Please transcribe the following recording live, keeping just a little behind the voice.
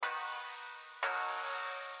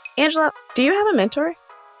Angela, do you have a mentor?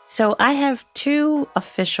 So I have two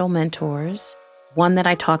official mentors, one that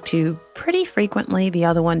I talk to pretty frequently, the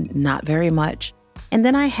other one not very much. And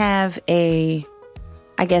then I have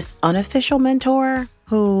unofficial mentor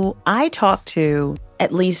who I talk to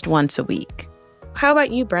at least once a week. How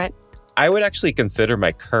about you, Brent? I would actually consider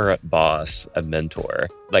my current boss a mentor.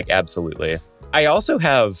 Like, absolutely. I also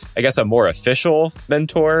have, a more official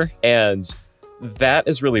mentor, and that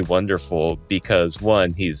is really wonderful because,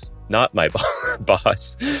 one, he's not my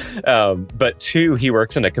boss, but two, he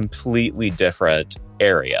works in a completely different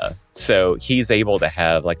area. So he's able to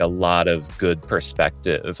have a lot of good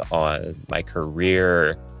perspective on my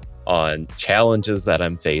career, on challenges that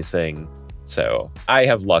I'm facing. So I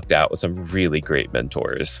have lucked out with some really great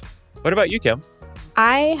mentors. What about you, Kim?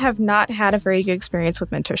 I have not had a very good experience with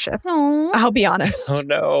mentorship. Aww. I'll be honest. Oh,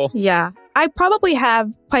 no. Yeah. I probably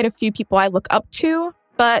have quite a few people I look up to,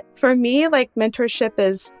 but for me, mentorship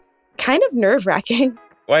is kind of nerve-wracking.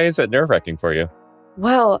 Why is it nerve-wracking for you?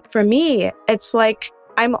 Well, for me, it's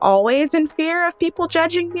I'm always in fear of people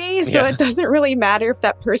judging me, so It doesn't really matter if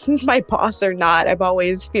that person's my boss or not. I'm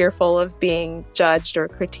always fearful of being judged or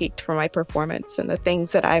critiqued for my performance and the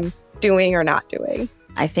things that I'm doing or not doing.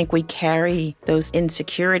 I think we carry those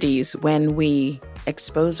insecurities when we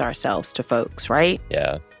expose ourselves to folks, right?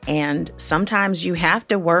 Yeah. And sometimes you have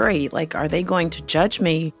to worry, are they going to judge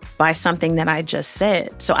me by something that I just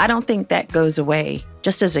said? So I don't think that goes away.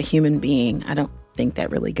 Just as a human being, I don't think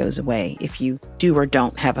that really goes away if you do or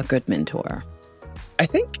don't have a good mentor. I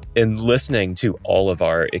think in listening to all of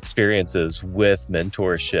our experiences with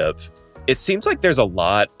mentorship, it seems like there's a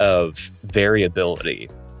lot of variability.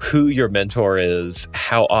 Who your mentor is,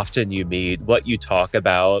 how often you meet, what you talk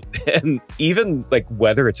about, and even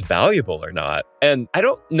whether it's valuable or not. And I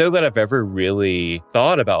don't know that I've ever really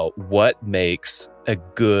thought about what makes a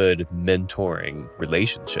good mentoring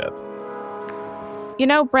relationship. You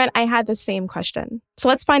know, Brent, I had the same question. So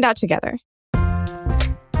let's find out together.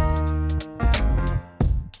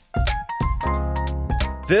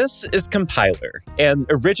 This is Compiler, an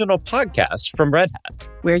original podcast from Red Hat.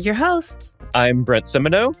 We're your hosts. I'm Brent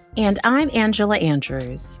Simoneau. And I'm Angela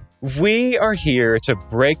Andrews. We are here to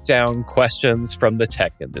break down questions from the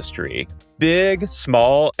tech industry. Big,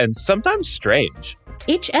 small, and sometimes strange.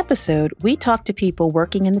 Each episode, we talk to people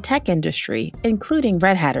working in the tech industry, including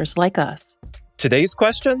Red Hatters like us. Today's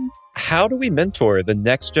question, how do we mentor the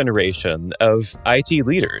next generation of IT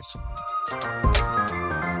leaders?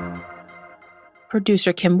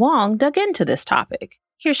 Producer Kim Wong dug into this topic.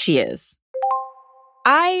 Here she is.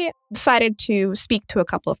 I decided to speak to a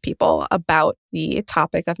couple of people about the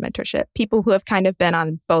topic of mentorship, people who have kind of been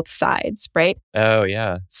on both sides, right? Oh,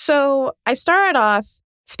 yeah. So I started off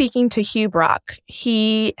speaking to Hugh Brock.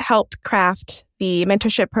 He helped craft the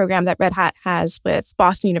mentorship program that Red Hat has with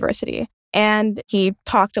Boston University. And he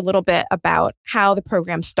talked a little bit about how the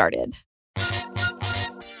program started.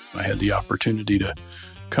 I had the opportunity to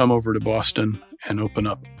come over to Boston and open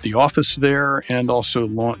up the office there and also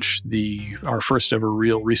launch our first ever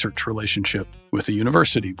real research relationship with the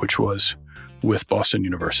university, which was with Boston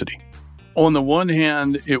University. On the one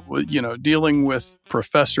hand, it was, dealing with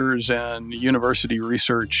professors and university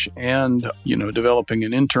research and, developing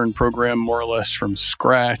an intern program more or less from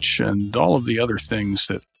scratch and all of the other things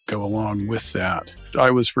that go along with that. I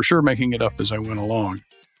was for sure making it up as I went along.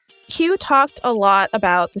 Hugh talked a lot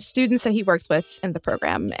about the students that he works with in the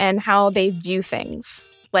program and how they view things,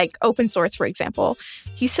 like open source, for example.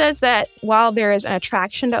 He says that while there is an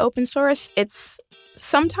attraction to open source, it's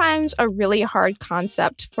sometimes a really hard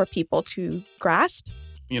concept for people to grasp.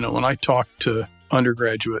 When I talk to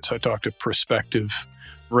undergraduates, I talk to prospective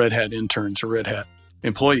Red Hat interns or Red Hat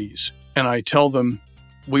employees, and I tell them,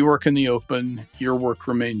 we work in the open, your work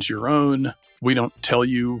remains your own. We don't tell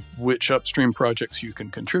you which upstream projects you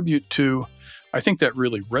can contribute to. I think that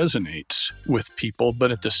really resonates with people,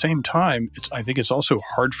 but at the same time, I think it's also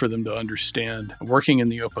hard for them to understand working in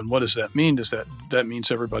the open. What does that mean? Does that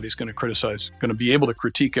means everybody's going to be able to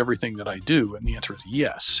critique everything that I do? And the answer is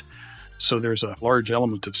yes. So there's a large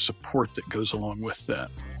element of support that goes along with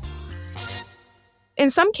that. In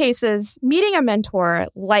some cases, meeting a mentor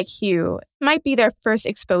like Hugh might be their first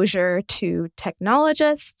exposure to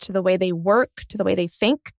technologists, to the way they work, to the way they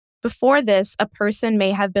think. Before this, a person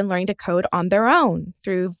may have been learning to code on their own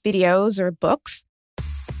through videos or books.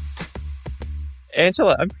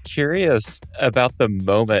 Angela, I'm curious about the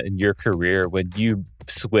moment in your career when you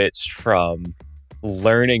switched from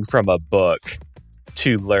learning from a book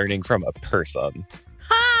to learning from a person.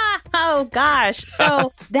 Oh, gosh.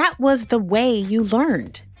 So that was the way you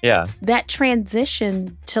learned. Yeah. That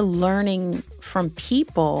transition to learning from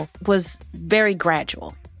people was very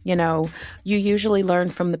gradual. You know, you usually learn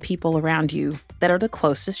from the people around you that are the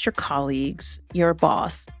closest, your colleagues, your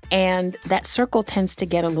boss. And that circle tends to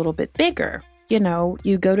get a little bit bigger. You know,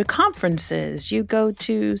 you go to conferences, you go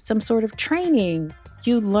to some sort of training,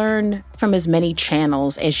 you learn from as many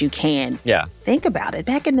channels as you can. Yeah. Think about it.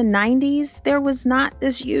 Back in the 90s, there was not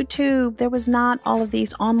this YouTube. There was not all of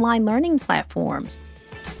these online learning platforms.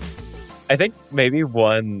 I think maybe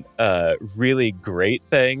one really great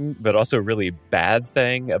thing, but also really bad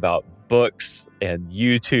thing about books and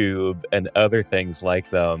YouTube and other things like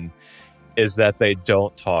them is that they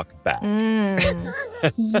don't talk back.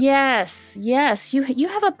 Yes. You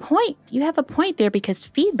have a point. You have a point there because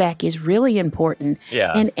feedback is really important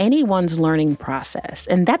in anyone's learning process.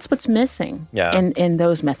 And that's what's missing in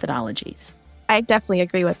those methodologies. I definitely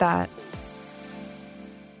agree with that.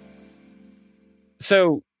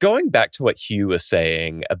 So going back to what Hugh was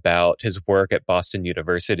saying about his work at Boston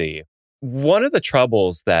University, one of the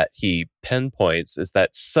troubles that he pinpoints is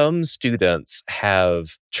that some students have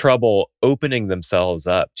trouble opening themselves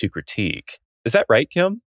up to critique. Is that right,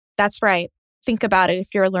 Kim? That's right. Think about it. If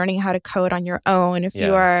you're learning how to code on your own, if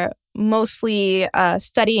you are mostly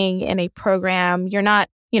studying in a program, you're not,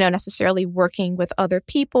 necessarily working with other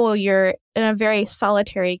people. You're in a very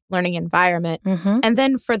solitary learning environment. Mm-hmm. And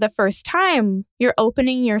then for the first time, you're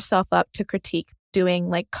opening yourself up to critique, doing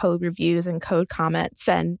like code reviews and code comments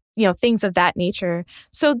and, things of that nature.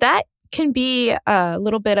 So that can be a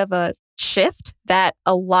little bit of a shift that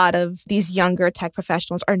a lot of these younger tech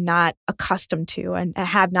professionals are not accustomed to and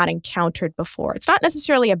have not encountered before. It's not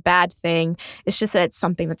necessarily a bad thing. It's just that it's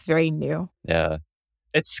something that's very new. Yeah.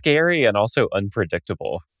 It's scary and also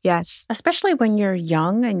unpredictable. Yes. Especially when you're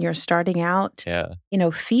young and you're starting out. Yeah.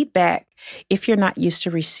 Feedback, if you're not used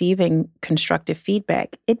to receiving constructive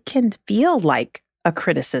feedback, it can feel like a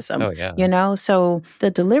criticism. Oh, yeah. So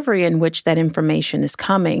the delivery in which that information is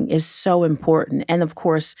coming is so important. And of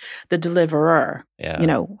course, the deliverer,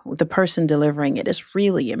 the person delivering it is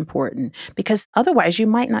really important because otherwise you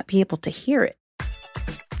might not be able to hear it.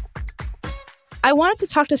 I wanted to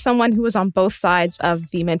talk to someone who was on both sides of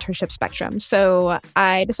the mentorship spectrum. So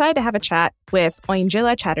I decided to have a chat with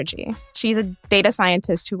Oyinjola Chatterjee. She's a data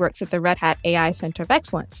scientist who works at the Red Hat AI Center of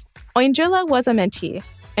Excellence. Oyinjola was a mentee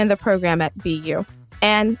in the program at BU.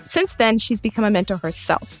 And since then, she's become a mentor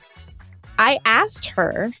herself. I asked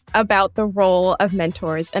her about the role of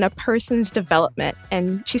mentors in a person's development.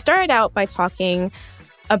 And she started out by talking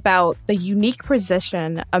about the unique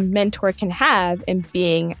position a mentor can have in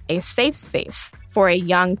being a safe space for a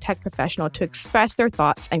young tech professional to express their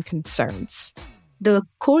thoughts and concerns. The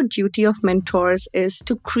core duty of mentors is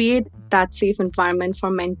to create that safe environment for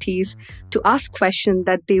mentees to ask questions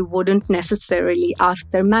that they wouldn't necessarily ask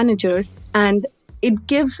their managers. And it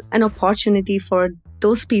gives an opportunity for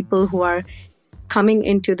those people who are coming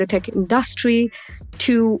into the tech industry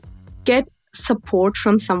to get support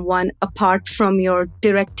from someone apart from your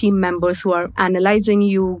direct team members who are analyzing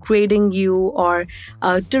you, grading you, or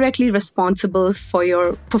directly responsible for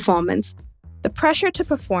your performance. The pressure to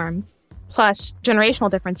perform plus generational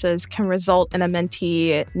differences can result in a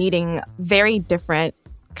mentee needing very different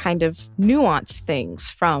kind of nuanced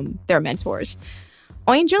things from their mentors.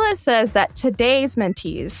 Oyinjola says that today's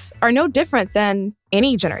mentees are no different than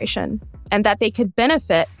any generation and that they could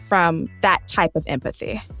benefit from that type of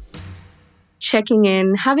empathy. Checking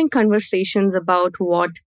in, having conversations about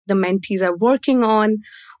what the mentees are working on,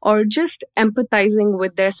 or just empathizing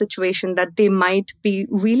with their situation that they might be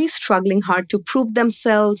really struggling hard to prove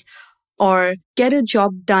themselves or get a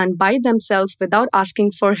job done by themselves without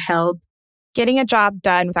asking for help. Getting a job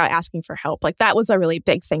done without asking for help, that was a really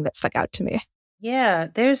big thing that stuck out to me. Yeah,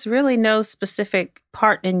 there's really no specific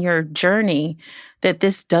part in your journey that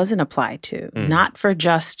this doesn't apply to, not for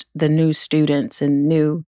just the new students and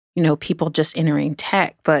new people just entering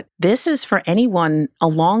tech, but this is for anyone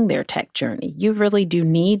along their tech journey. You really do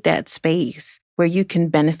need that space where you can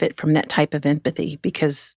benefit from that type of empathy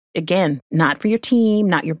because, again, not for your team,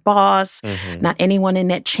 not your boss, not anyone in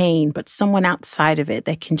that chain, but someone outside of it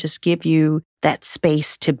that can just give you that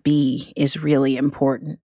space to be is really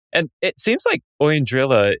important. And it seems like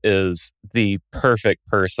Oyinjola is the perfect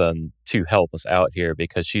person to help us out here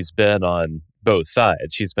because she's been on both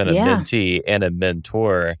sides. She's been a mentee and a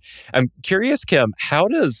mentor. I'm curious, Kim, how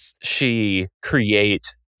does she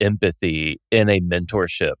create empathy in a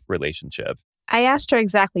mentorship relationship? I asked her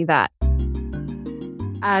exactly that.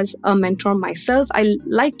 As a mentor myself, I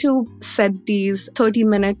like to set these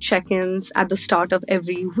 30-minute check-ins at the start of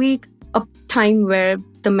every week a time where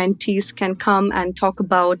the mentees can come and talk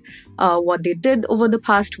about what they did over the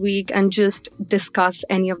past week and just discuss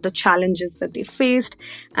any of the challenges that they faced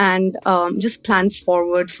and just plan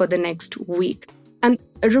forward for the next week. And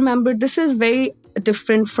remember, this is very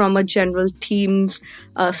different from a general team's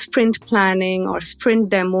sprint planning or sprint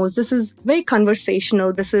demos. This is very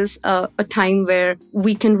conversational. This is a time where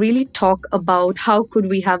we can really talk about how could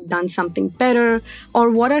we have done something better,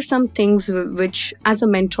 or what are some things which, as a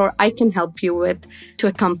mentor, I can help you with to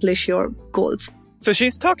accomplish your goals. So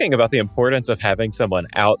she's talking about the importance of having someone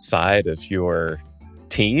outside of your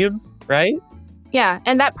team, right? Yeah,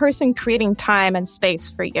 and that person creating time and space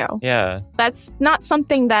for you. Yeah. That's not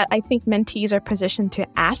something that I think mentees are positioned to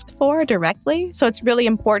ask for directly. So it's really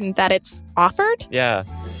important that it's offered. Yeah.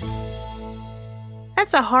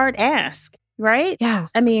 That's a hard ask, right? Yeah.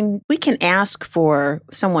 I mean, we can ask for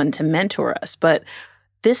someone to mentor us, but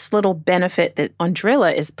this little benefit that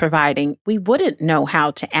Andrilla is providing, we wouldn't know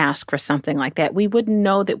how to ask for something like that. We wouldn't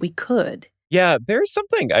know that we could. Yeah, there's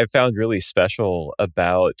something I found really special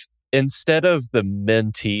about instead of the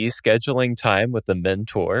mentee scheduling time with the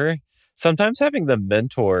mentor, sometimes having the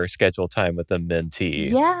mentor schedule time with the mentee.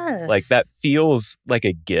 Yes. Like that feels like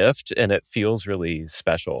a gift and it feels really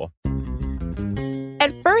special.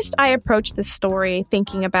 At first, I approached this story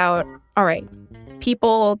thinking about, all right,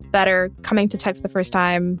 people that are coming to tech for the first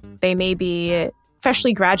time, they may be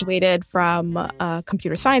freshly graduated from a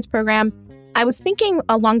computer science program. I was thinking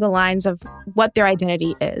along the lines of what their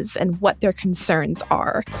identity is and what their concerns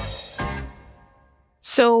are.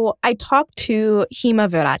 So I talked to Hima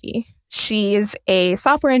Virati. She's a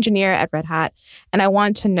software engineer at Red Hat, and I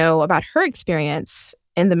want to know about her experience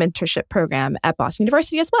in the mentorship program at Boston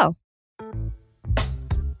University as well.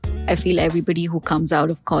 I feel everybody who comes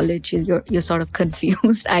out of college, you're sort of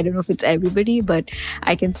confused. I don't know if it's everybody, but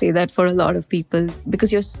I can say that for a lot of people,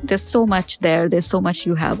 because there's so much there. There's so much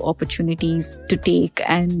you have opportunities to take,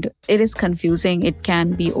 and it is confusing. It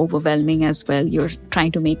can be overwhelming as well. You're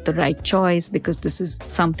trying to make the right choice because this is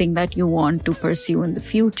something that you want to pursue in the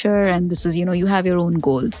future. And this is, you have your own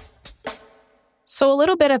goals. So a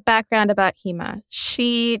little bit of background about Hima.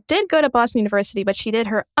 She did go to Boston University, but she did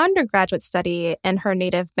her undergraduate study in her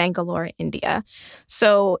native Bangalore, India.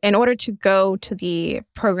 So in order to go to the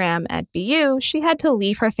program at BU, she had to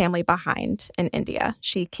leave her family behind in India.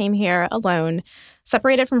 She came here alone,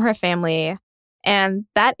 separated from her family, and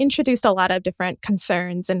that introduced a lot of different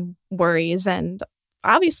concerns and worries and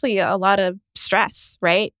obviously a lot of stress,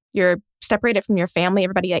 right? You're separated from your family,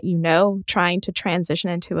 everybody that you know, trying to transition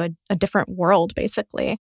into a different world,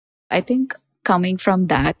 basically. I think coming from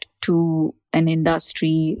that to an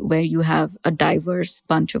industry where you have a diverse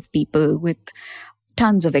bunch of people with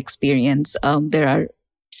tons of experience, there are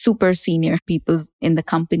super senior people in the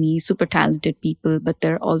company, super talented people, but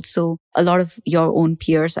there are also a lot of your own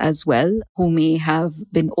peers as well who may have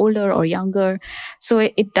been older or younger. So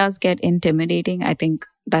it does get intimidating. I think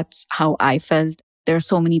that's how I felt. There are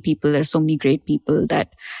so many people, there's so many great people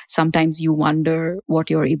that sometimes you wonder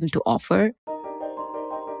what you're able to offer.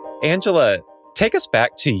 Angela, take us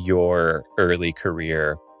back to your early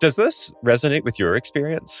career. Does this resonate with your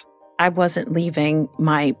experience? I wasn't leaving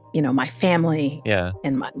my family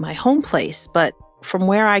and my home place, but from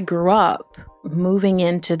where I grew up, moving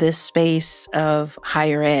into this space of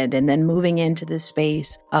higher ed and then moving into this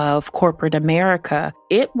space of corporate America,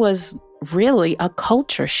 it was really a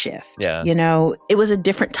culture shift. Yeah. It was a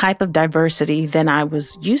different type of diversity than I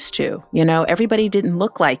was used to. Everybody didn't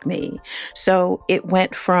look like me. So it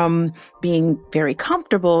went from being very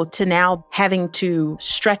comfortable to now having to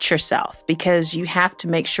stretch yourself because you have to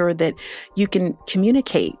make sure that you can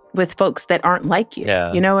communicate with folks that aren't like you.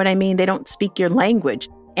 Yeah. You know what I mean? They don't speak your language.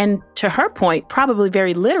 And to her point, probably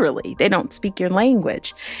very literally, they don't speak your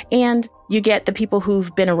language. And you get the people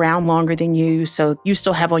who've been around longer than you, so you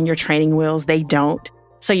still have on your training wheels, they don't.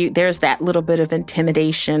 So there's that little bit of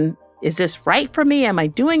intimidation. Is this right for me? Am I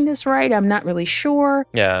doing this right? I'm not really sure.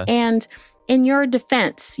 Yeah. And in your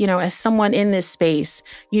defense, as someone in this space,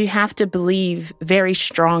 you have to believe very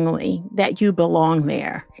strongly that you belong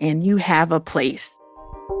there and you have a place.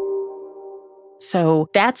 So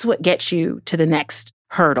that's what gets you to the next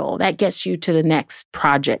hurdle. That gets you to the next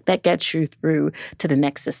project. That gets you through to the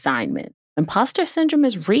next assignment. Imposter syndrome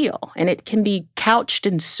is real and it can be couched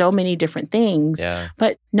in so many different things. Yeah.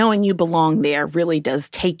 But knowing you belong there really does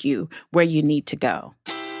take you where you need to go.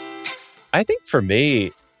 I think for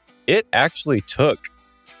me, it actually took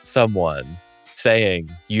someone saying,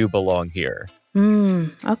 you belong here.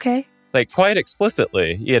 Okay. Like quite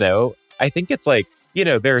explicitly, I think it's like,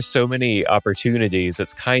 there are so many opportunities.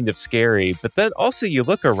 It's kind of scary. But then also you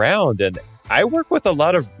look around and I work with a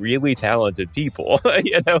lot of really talented people,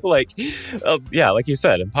 like you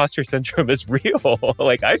said, imposter syndrome is real.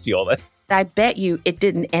 Like, I feel that. I bet you it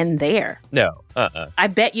didn't end there. No, I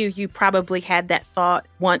bet you probably had that thought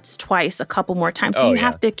once, twice, a couple more times. So you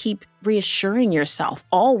have to keep reassuring yourself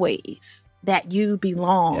always that you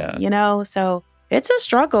belong, So it's a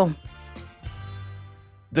struggle.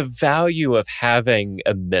 The value of having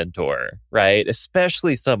a mentor, right?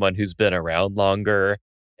 Especially someone who's been around longer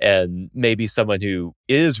and maybe someone who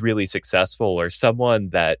is really successful or someone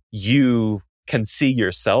that you can see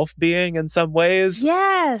yourself being in some ways.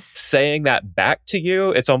 Yes. Saying that back to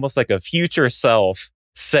you, it's almost like a future self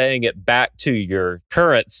saying it back to your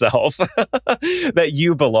current self that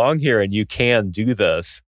you belong here and you can do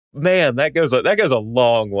this. Man, that goes a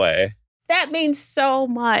long way. That means so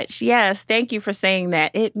much. Yes. Thank you for saying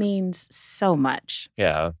that. It means so much.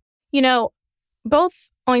 Yeah. Both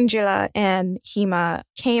Oinjila and Hima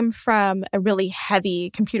came from a really heavy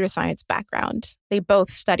computer science background. They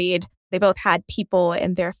both had people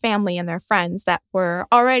in their family and their friends that were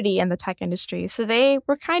already in the tech industry. So they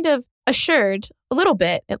were kind of assured, a little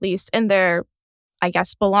bit at least, in their, I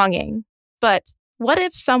guess, belonging. But what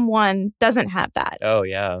if someone doesn't have that? Oh,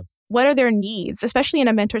 yeah. What are their needs, especially in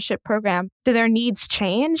a mentorship program? Do their needs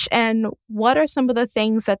change? And what are some of the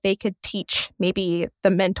things that they could teach maybe the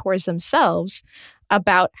mentors themselves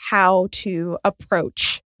about how to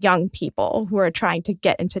approach young people who are trying to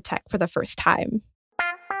get into tech for the first time?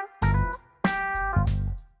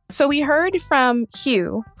 So we heard from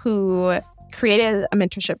Hugh, who created a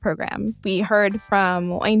mentorship program. We heard from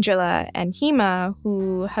Oinjila and Hima,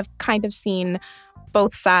 who have kind of seen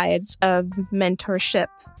both sides of mentorship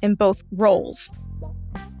in both roles.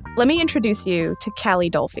 Let me introduce you to Callie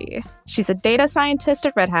Dolphy. She's a data scientist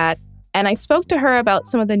at Red Hat, and I spoke to her about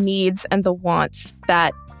some of the needs and the wants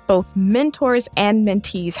that both mentors and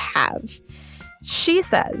mentees have. She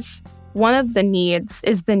says one of the needs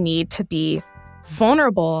is the need to be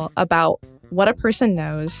vulnerable about what a person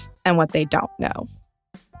knows and what they don't know.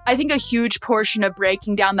 I think a huge portion of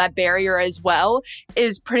breaking down that barrier as well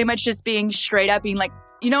is pretty much just being straight up, being like,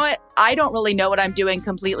 you know what? I don't really know what I'm doing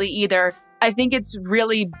completely either. I think it's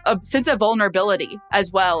really a sense of vulnerability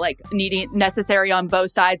as well, like needing necessary on both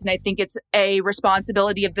sides. And I think it's a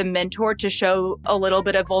responsibility of the mentor to show a little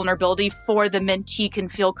bit of vulnerability for the mentee can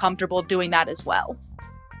feel comfortable doing that as well.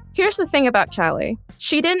 Here's the thing about Callie.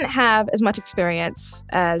 She didn't have as much experience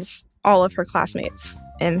as all of her classmates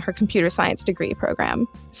in her computer science degree program.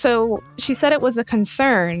 So she said it was a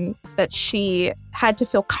concern that she had to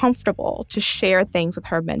feel comfortable to share things with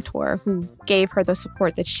her mentor who gave her the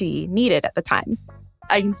support that she needed at the time.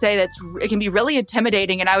 I can say it can be really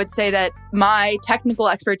intimidating. And I would say that my technical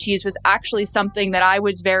expertise was actually something that I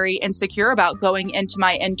was very insecure about going into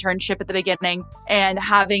my internship at the beginning. And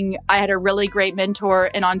I had a really great mentor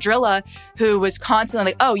in Oinjila who was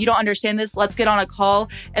constantly like, oh, you don't understand this? Let's get on a call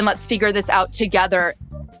and let's figure this out together.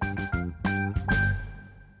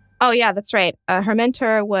 Oh, yeah, that's right. Her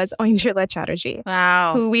mentor was Oinjila Chatterjee.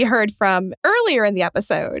 Wow. Who we heard from earlier in the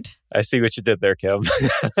episode. I see what you did there, Kim.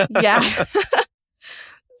 Yeah.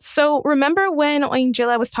 So remember when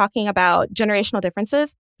Oinjila was talking about generational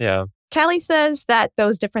differences? Yeah. Callie says that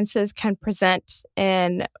those differences can present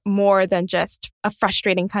in more than just a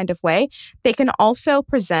frustrating kind of way. They can also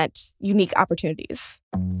present unique opportunities.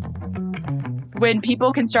 When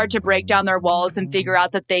people can start to break down their walls and figure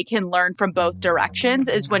out that they can learn from both directions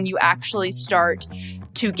is when you actually start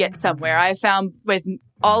to get somewhere. I found with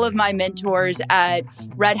all of my mentors at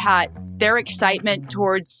Red Hat, their excitement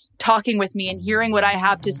towards talking with me and hearing what I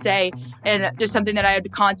have to say. And just something that I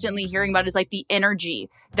had constantly hearing about is like the energy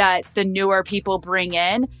that the newer people bring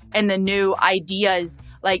in and the new ideas.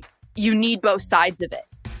 Like, you need both sides of it.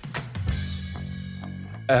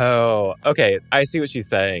 Oh, okay. I see what she's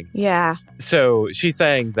saying. Yeah. So she's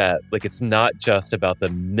saying that like it's not just about the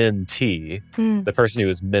mentee, the person who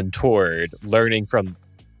is mentored, learning from.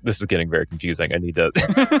 This is getting very confusing. I need to.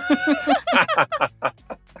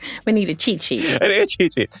 We need a cheat sheet. I need a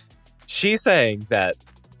cheat sheet. She's saying that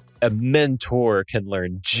a mentor can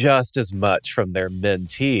learn just as much from their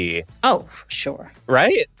mentee. Oh, for sure.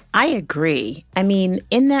 Right? I agree. I mean,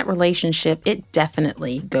 in that relationship, it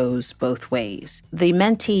definitely goes both ways. The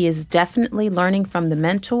mentee is definitely learning from the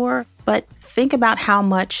mentor, but think about how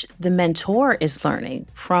much the mentor is learning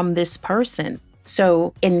from this person.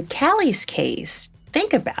 So in Callie's case,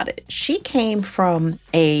 think about it. She came from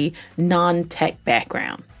a non-tech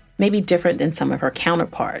background, maybe different than some of her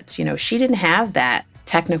counterparts. You know, she didn't have that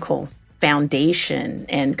technical foundation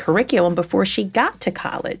and curriculum before she got to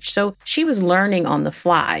college. So she was learning on the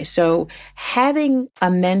fly. So having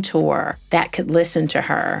a mentor that could listen to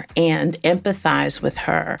her and empathize with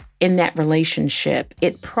her in that relationship,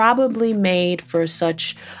 it probably made for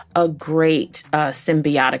such a great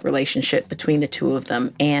symbiotic relationship between the two of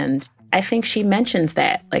them. And I think she mentions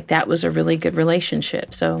that, like, that was a really good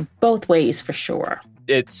relationship. So both ways for sure.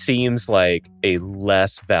 It seems like a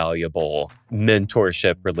less valuable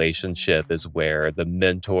mentorship relationship is where the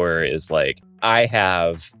mentor is like, I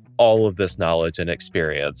have all of this knowledge and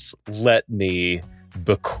experience. Let me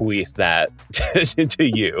bequeath that to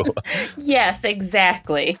you. Yes,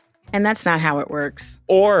 exactly. And that's not how it works.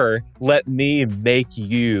 Or let me make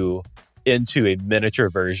you into a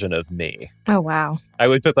miniature version of me. Oh, wow. I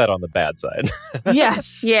would put that on the bad side.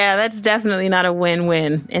 Yes. Yeah, that's definitely not a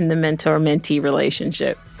win-win in the mentor-mentee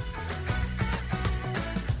relationship.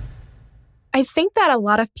 I think that a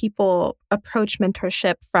lot of people approach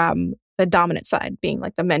mentorship from the dominant side, being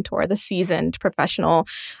like the mentor, the seasoned professional.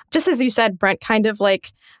 Just as you said, Brent, kind of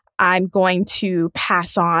like, I'm going to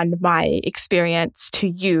pass on my experience to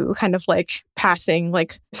you, kind of like passing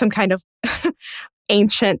like some kind of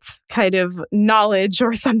ancient kind of knowledge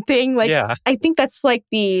or something. Like, yeah. I think that's like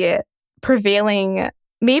the prevailing,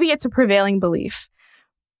 maybe it's a prevailing belief,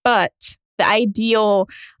 but the ideal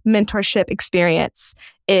mentorship experience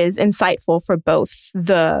is insightful for both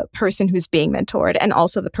the person who's being mentored and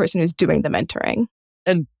also the person who's doing the mentoring.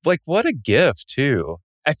 And like, what a gift too.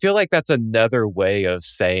 I feel like that's another way of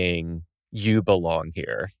saying you belong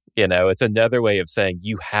here. You know, it's another way of saying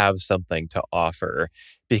you have something to offer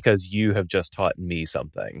because you have just taught me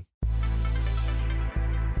something.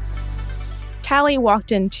 Callie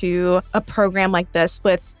walked into a program like this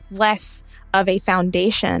with less of a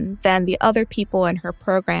foundation than the other people in her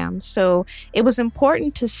program. So it was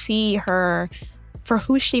important to see her for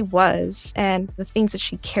who she was and the things that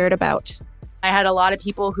she cared about. I had a lot of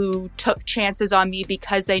people who took chances on me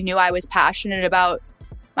because they knew I was passionate about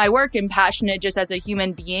my work and passionate just as a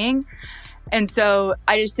human being. And so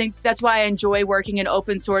I just think that's why I enjoy working in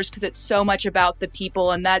open source, because it's so much about the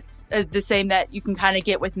people. And that's the same that you can kind of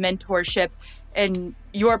get with mentorship. And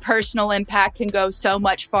your personal impact can go so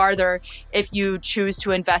much farther if you choose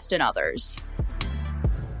to invest in others.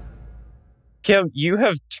 Kim, you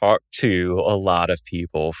have talked to a lot of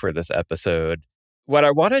people for this episode. What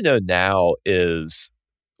I want to know now is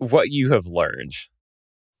what you have learned.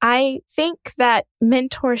 I think that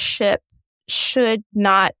mentorship should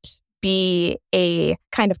not be a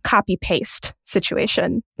kind of copy-paste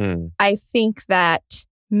situation. I think that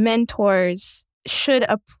mentors should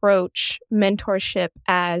approach mentorship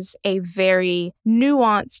as a very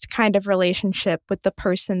nuanced kind of relationship with the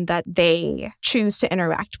person that they choose to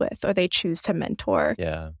interact with or they choose to mentor.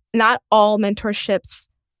 Yeah. Not all mentorships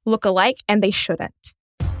look alike, and they shouldn't.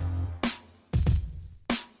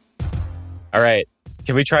 All right.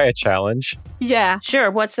 Can we try a challenge? Yeah. Sure.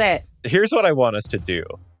 What's that? Here's what I want us to do.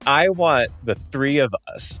 I want the three of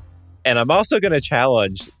us, and I'm also going to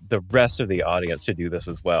challenge the rest of the audience to do this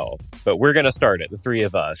as well. But we're going to start it, the three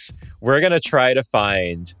of us. We're going to try to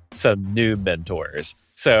find some new mentors.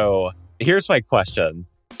 So here's my question.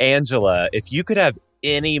 Angela, if you could have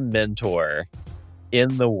any mentor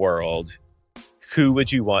in the world, who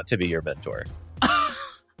would you want to be your mentor?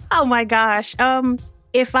 Oh my gosh.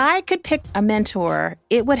 If I could pick a mentor,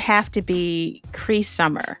 it would have to be Cree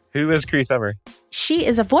Summer. Who is Cree Summer? She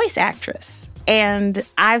is a voice actress. And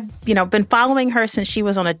I've, been following her since she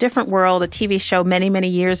was on A Different World, a TV show many, many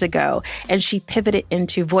years ago. And she pivoted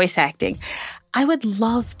into voice acting. I would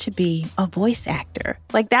love to be a voice actor.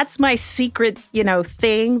 Like, that's my secret,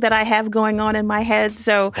 thing that I have going on in my head.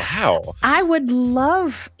 So wow. I would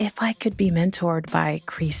love if I could be mentored by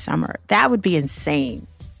Cree Summer. That would be insane.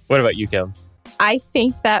 What about you, Kim? I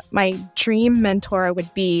think that my dream mentor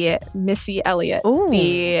would be Missy Elliott,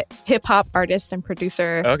 the hip-hop artist and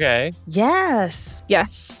producer. Okay. Yes.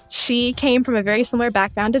 Yes. She came from a very similar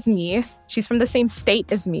background as me. She's from the same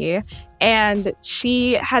state as me. And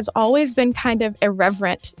she has always been kind of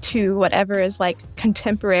irreverent to whatever is like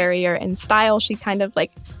contemporary or in style. She kind of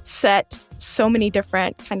like set so many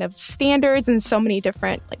different kind of standards and so many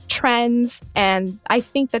different like trends. And I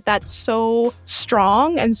think that that's so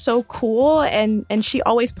strong and so cool. And she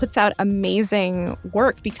always puts out amazing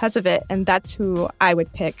work because of it. And that's who I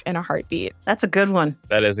would pick in a heartbeat. That's a good one.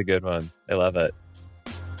 That is a good one. I love it.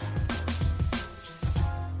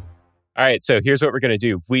 All right, so here's what we're going to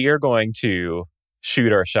do. We are going to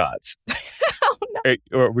shoot our shots. Oh, no.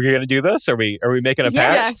 Are we going to do this? Are we making a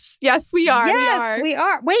pact? Yes, we are. Yes, we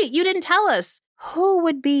are. Wait, you didn't tell us. Who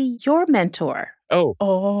would be your mentor?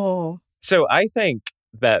 Oh. So I think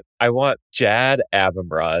that I want Jad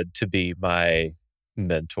Abumrad to be my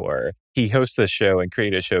mentor. He hosts this show and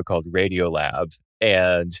created a show called Radiolab,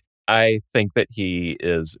 and I think that he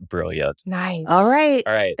is brilliant. Nice. All right.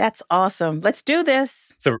 All right. That's awesome. Let's do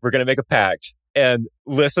this. So we're going to make a pact. And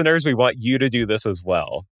listeners, we want you to do this as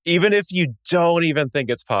well. Even if you don't even think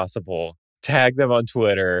it's possible, tag them on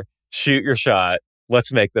Twitter, shoot your shot.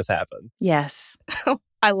 Let's make this happen. Yes.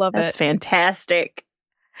 I love That's it. fantastic.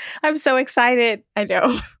 I'm so excited. I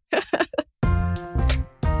know.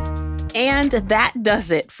 And that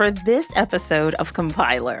does it for this episode of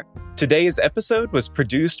Compiler. Today's episode was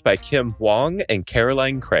produced by Kim Huang and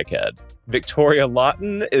Caroline Craighead. Victoria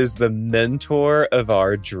Lawton is the mentor of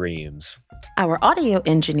our dreams. Our audio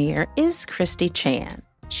engineer is Christy Chan.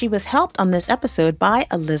 She was helped on this episode by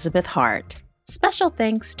Elizabeth Hart. Special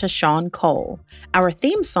thanks to Sean Cole. Our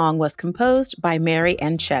theme song was composed by Mary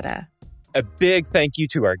Anchetta. A big thank you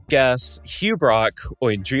to our guests, Hugh Brock,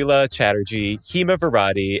 Oindrila Chatterjee, Hema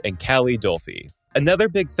Virati, and Callie Dolphy. Another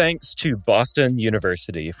big thanks to Boston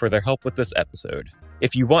University for their help with this episode.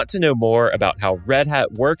 If you want to know more about how Red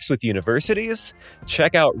Hat works with universities,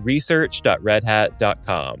 check out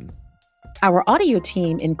research.redhat.com. Our audio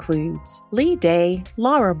team includes Lee Day,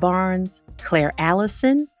 Laura Barnes, Claire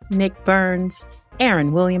Allison, Nick Burns,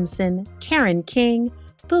 Aaron Williamson, Karen King,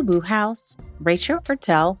 Boo Boo House, Rachel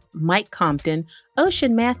Ertel, Mike Compton,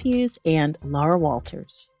 Ocean Matthews, and Laura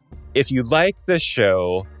Walters. If you like this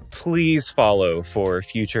show, please follow for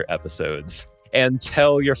future episodes and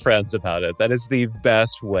tell your friends about it. That is the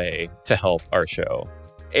best way to help our show.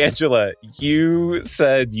 Angela, you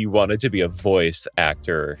said you wanted to be a voice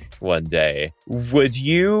actor one day. Would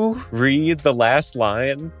you read the last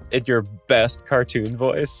line in your best cartoon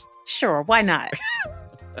voice? Sure, why not?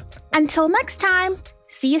 Until next time,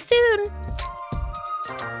 see you soon.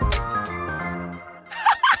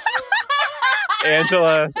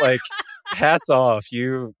 Angela, hats off.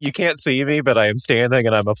 You can't see me, but I am standing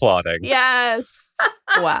and I'm applauding. Yes.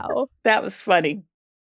 Wow. That was funny.